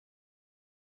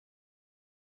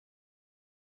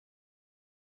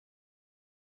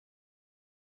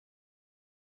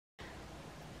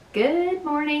Good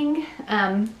morning.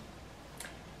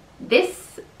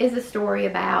 This is a story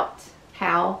about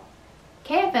how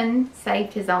Kevin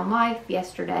saved his own life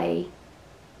yesterday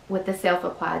with a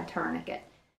self-applied tourniquet.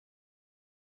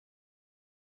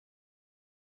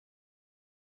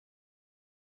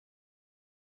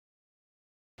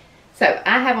 So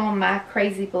I have on my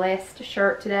Crazy Blessed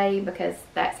shirt today because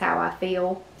that's how I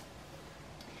feel.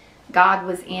 God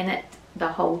was in it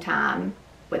the whole time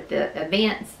with the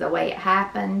events, the way it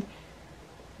happened.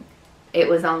 It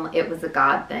was a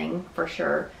God thing for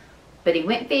sure. But he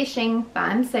went fishing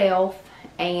by himself,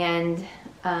 and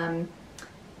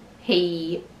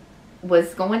he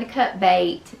was going to cut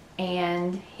bait,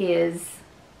 and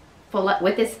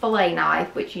with his fillet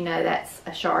knife, which you know that's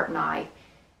a sharp knife,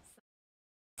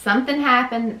 something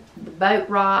happened. The boat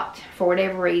rocked for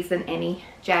whatever reason, and he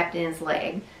jabbed in his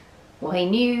leg. Well, he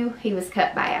knew he was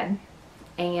cut bad,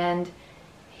 and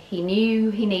he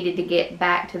knew he needed to get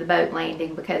back to the boat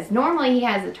landing because normally he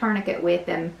has a tourniquet with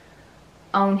him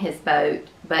on his boat,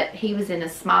 but he was in a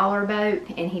smaller boat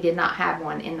and he did not have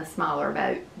one in the smaller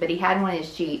boat, but he had one in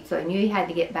his Jeep, so he knew he had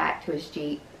to get back to his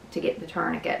Jeep to get the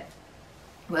tourniquet.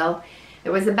 Well,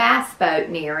 there was a bass boat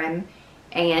near him,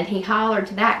 and he hollered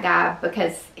to that guy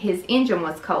because his engine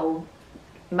was cold,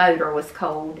 motor was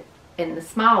cold in the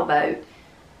small boat,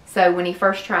 so when he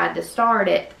first tried to start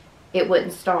it, it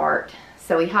wouldn't start.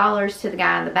 So he hollers to the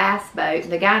guy in the bass boat.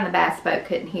 The guy in the bass boat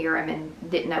couldn't hear him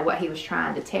and didn't know what he was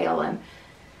trying to tell him.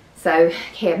 So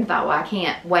Kevin thought, well, I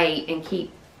can't wait and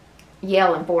keep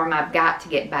yelling for him. I've got to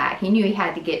get back. He knew he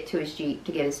had to get to his Jeep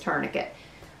to get his tourniquet.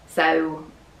 So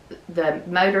the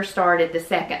motor started the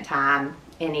second time,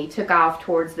 and he took off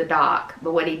towards the dock.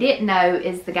 But what he didn't know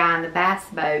is the guy in the bass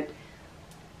boat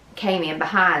came in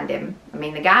behind him. I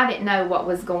mean, the guy didn't know what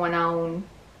was going on.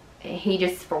 He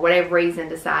just, for whatever reason,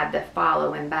 decided to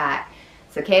follow him back.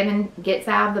 So Kevin gets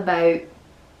out of the boat.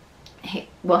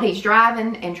 He's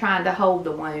driving and trying to hold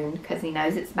the wound because he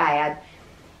knows it's bad.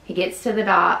 He gets to the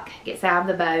dock, gets out of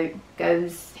the boat,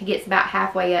 he gets about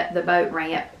halfway up the boat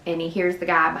ramp, and he hears the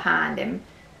guy behind him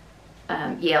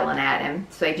yelling at him.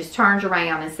 So he just turns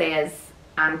around and says,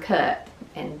 "I'm cut,"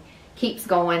 and keeps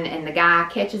going, and the guy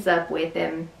catches up with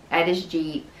him at his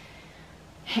Jeep.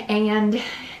 And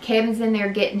Kevin's in there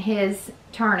getting his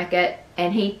tourniquet,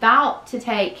 and he thought to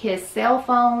take his cell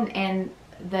phone and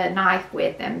the knife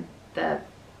with him, the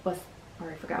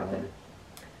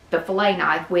fillet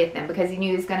knife with him, because he knew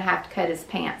he was going to have to cut his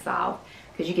pants off,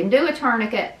 because you can do a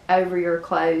tourniquet over your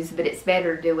clothes, but it's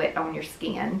better to do it on your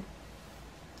skin.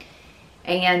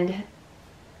 And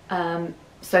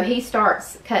so he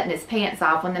starts cutting his pants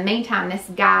off. In the meantime, this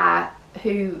guy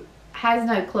who has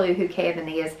no clue who Kevin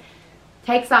is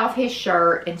takes off his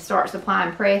shirt and starts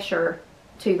applying pressure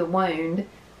to the wound.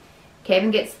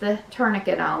 Kevin gets the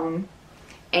tourniquet on,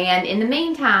 and in the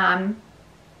meantime,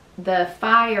 the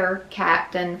fire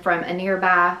captain from a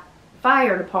nearby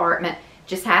fire department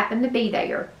just happened to be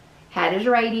there, had his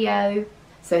radio,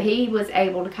 so he was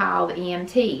able to call the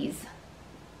EMTs,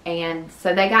 and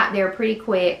so they got there pretty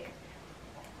quick.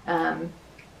 I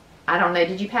don't know,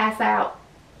 did you pass out?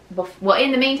 Well,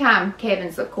 in the meantime,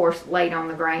 Kevin's, of course, laid on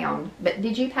the ground. But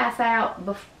did you pass out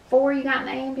before you got in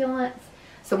the ambulance?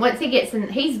 So once he gets in,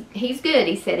 he's good.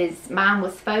 He said his mind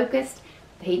was focused.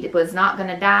 He was not going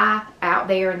to die out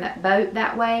there in that boat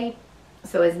that way.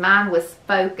 So his mind was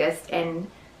focused and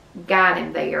got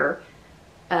him there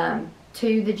to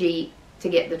the Jeep to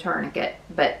get the tourniquet.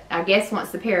 But I guess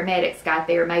once the paramedics got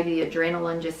there, maybe the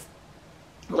adrenaline just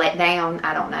let down.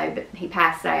 I don't know, but he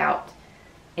passed out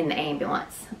in the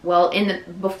ambulance. Well,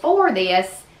 before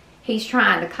this, he's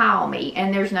trying to call me,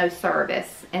 and there's no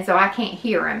service, and so I can't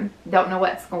hear him. Don't know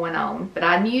what's going on, but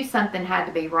I knew something had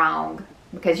to be wrong,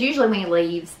 because usually when he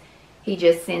leaves, he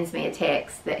just sends me a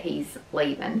text that he's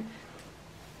leaving.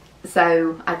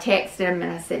 So I texted him,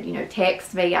 and I said, you know,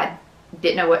 text me. I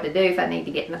didn't know what to do, if I need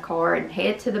to get in the car and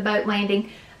head to the boat landing.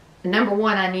 Number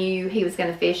one, I knew he was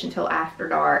going to fish until after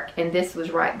dark, and this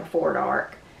was right before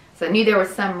dark. So I knew there was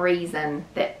some reason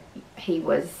that he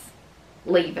was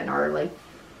leaving early.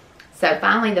 So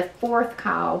finally, the fourth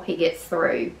call, he gets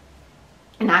through,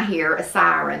 and I hear a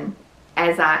siren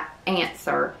as I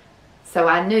answer. So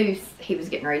I knew he was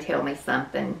getting ready to tell me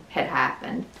something had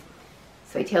happened.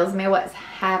 So he tells me what's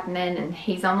happening, and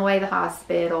he's on the way to the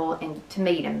hospital and to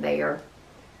meet him there.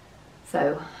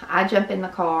 So I jump in the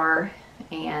car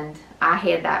and I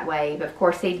head that way, but of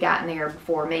course he'd gotten there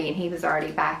before me, and he was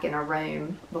already back in a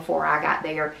room before I got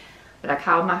there. But I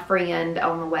called my friend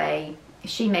on the way.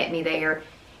 She met me there.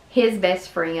 His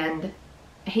best friend,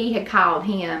 he had called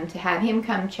him to have him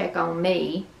come check on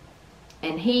me,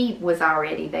 and he was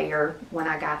already there when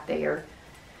I got there.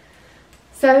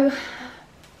 So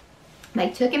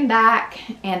they took him back,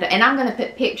 and I'm going to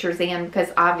put pictures in because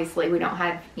obviously we don't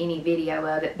have any video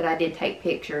of it, but I did take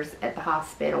pictures at the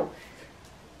hospital.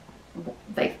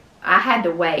 I had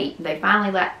to wait. They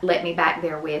finally let me back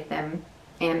there with him,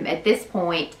 and at this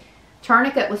point,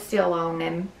 tourniquet was still on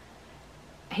him.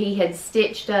 They had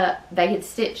stitched up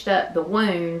the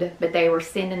wound, but they were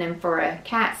sending him for a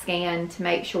CAT scan to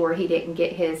make sure he didn't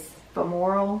get his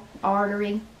femoral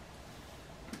artery.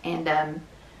 And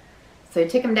so he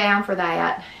took him down for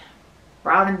that,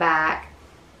 brought him back,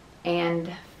 and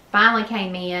finally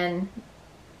came in.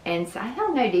 And so, I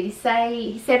don't know, did he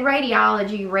said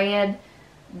radiology read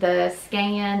the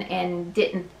scan and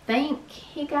didn't think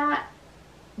he got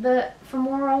the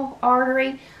femoral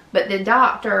artery, but the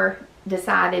doctor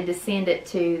decided to send it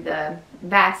to the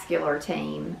vascular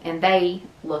team, and they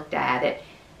looked at it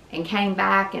and came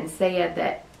back and said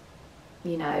that,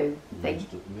 you know, they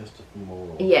missed the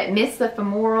femoral. Yeah, it missed the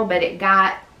femoral, but it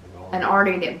got an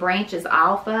artery that branches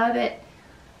off of it.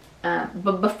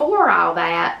 But before all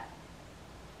that,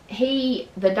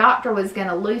 the doctor was going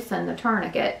to loosen the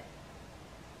tourniquet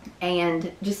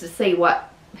and just to see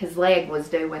what his leg was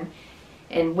doing.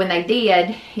 And when they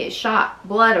did, it shot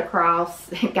blood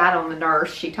across. It got on the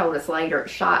nurse. She told us later it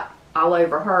shot all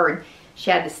over her, and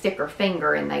she had to stick her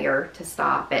finger in there to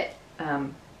stop it.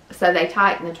 So they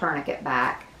tightened the tourniquet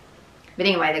back. But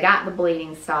anyway, they got the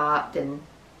bleeding stopped, and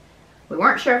we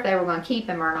weren't sure if they were going to keep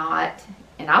him or not.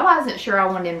 And I wasn't sure I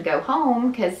wanted him to go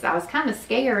home because I was kind of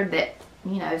scared that,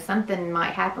 you know, something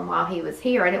might happen while he was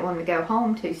here. I didn't want him to go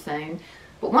home too soon.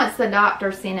 But once the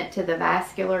doctor sent it to the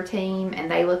vascular team and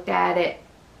they looked at it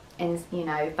and, you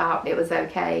know, thought it was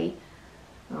okay,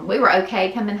 we were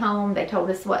okay coming home. They told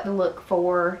us what to look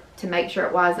for to make sure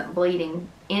it wasn't bleeding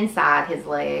inside his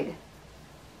leg.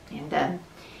 And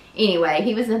anyway,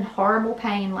 he was in horrible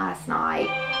pain last night.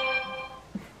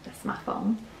 That's my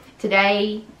phone.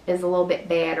 Today is a little bit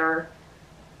better,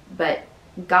 but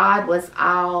God was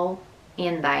all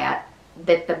in that.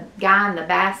 That the guy in the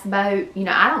bass boat, you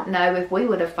know, I don't know if we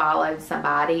would have followed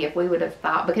somebody, if we would have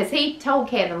thought, because he told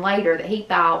Kevin later that he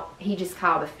thought he just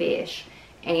caught a fish.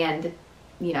 And,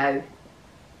 you know,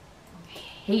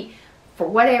 he, for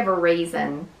whatever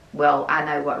reason, well, I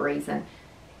know what reason,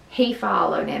 he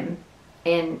followed him,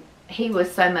 and he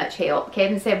was so much help.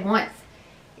 Kevin said once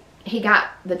he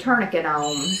got the tourniquet on,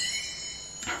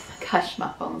 oh my gosh,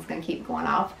 my phone's going to keep going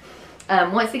off.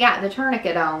 Once he got the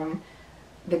tourniquet on,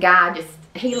 the guy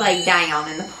he laid down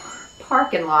in the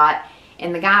parking lot,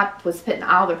 and the guy was putting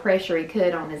all the pressure he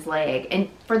could on his leg. And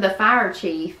for the fire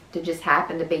chief to just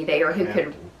happen to be there,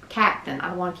 captain, I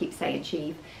don't want to keep saying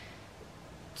chief,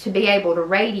 to be able to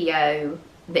radio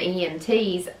the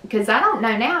EMTs, because I don't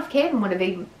know now if Kevin would have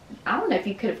even, I don't know if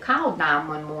you could have called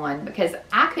 911, because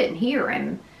I couldn't hear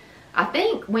him. I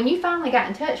think when you finally got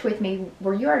in touch with me,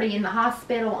 were you already in the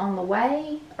hospital on the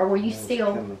way, or were you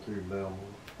still coming through Belmont?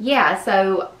 Yeah,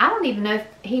 so I don't even know if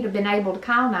he'd have been able to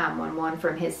call 911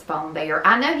 from his phone there.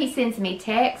 I know he sends me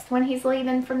text when he's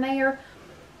leaving from there.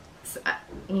 So,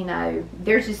 you know,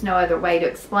 there's just no other way to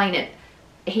explain it.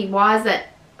 He wasn't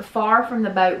far from the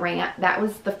boat ramp. That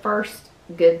was the first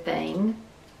good thing.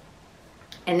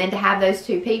 And then to have those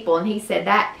two people, and he said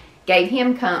that gave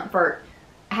him comfort,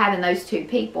 having those two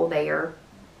people there.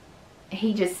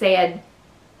 He just said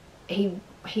he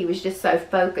was just so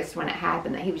focused when it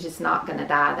happened that he was just not going to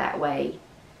die that way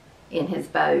in his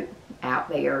boat out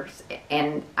there.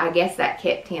 And I guess that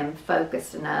kept him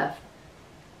focused enough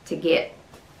to get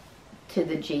to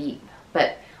the Jeep.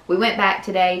 But we went back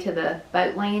today to the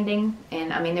boat landing,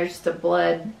 and I mean, there's just a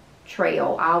blood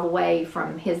trail all the way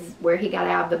from where he got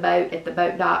out of the boat at the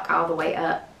boat dock all the way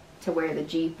up to where the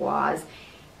Jeep was.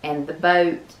 And the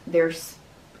boat,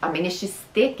 I mean, it's just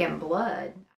thick in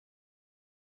blood.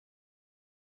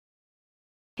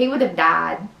 He would have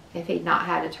died if he'd not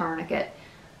had a tourniquet.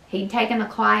 He'd taken a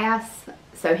class,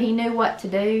 so he knew what to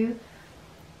do.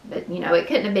 But, you know, it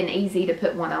couldn't have been easy to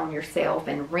put one on yourself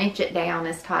and wrench it down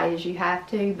as tight as you have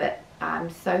to. But I'm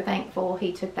so thankful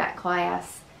he took that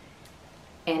class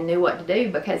and knew what to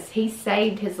do, because he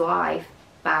saved his life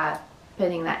by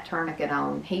putting that tourniquet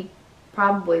on. He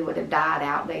probably would have died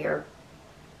out there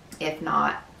if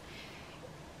not.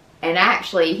 And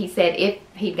actually, he said if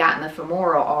he'd gotten the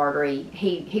femoral artery,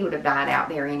 he would have died out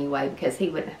there anyway, because he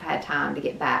wouldn't have had time to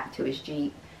get back to his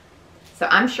Jeep. So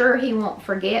I'm sure he won't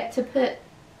forget to put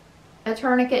a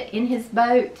tourniquet in his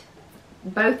boat,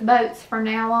 both boats from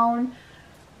now on.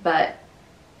 But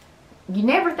you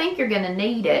never think you're going to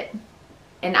need it.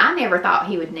 And I never thought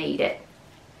he would need it.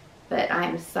 But I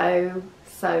am so,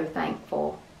 so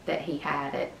thankful that he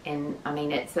had it. And I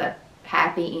mean, it's a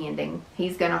happy ending.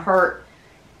 He's going to hurt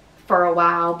for a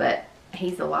while, but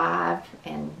he's alive,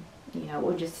 and you know,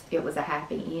 it was a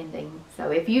happy ending.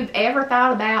 So if you've ever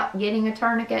thought about getting a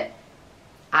tourniquet,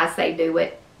 I say do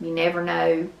it. You never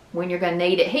know when you're going to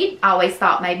need it. He always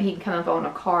thought maybe he'd come up on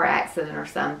a car accident or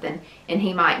something, and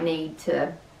he might need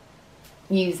to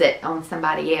use it on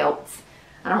somebody else.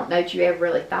 I don't know that you ever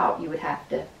really thought you would have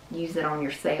to use it on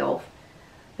yourself.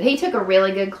 But he took a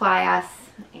really good class,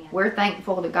 and we're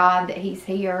thankful to God that he's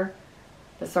here.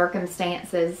 The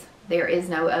circumstances, there is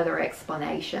no other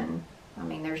explanation. I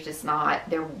mean, there's just not.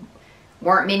 There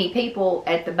weren't many people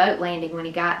at the boat landing when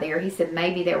he got there. He said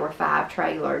maybe there were 5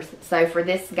 trailers. So for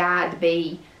this guy to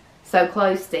be so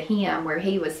close to him where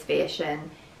he was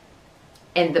fishing,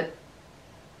 and the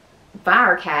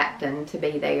fire captain to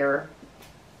be there,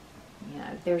 you know,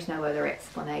 there's no other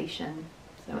explanation.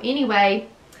 So anyway,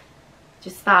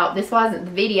 just thought this wasn't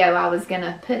the video I was going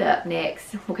to put up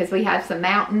next, because we have some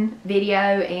mountain video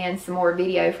and some more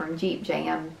video from Jeep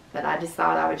Jam, but I just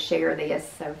thought I would share this.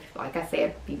 So like I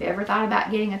said, if you've ever thought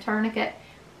about getting a tourniquet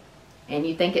and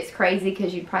you think it's crazy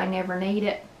because you'd probably never need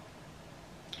it,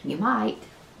 you might.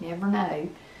 Never know.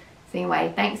 So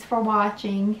anyway, thanks for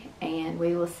watching, and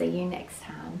we will see you next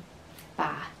time.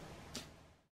 Bye.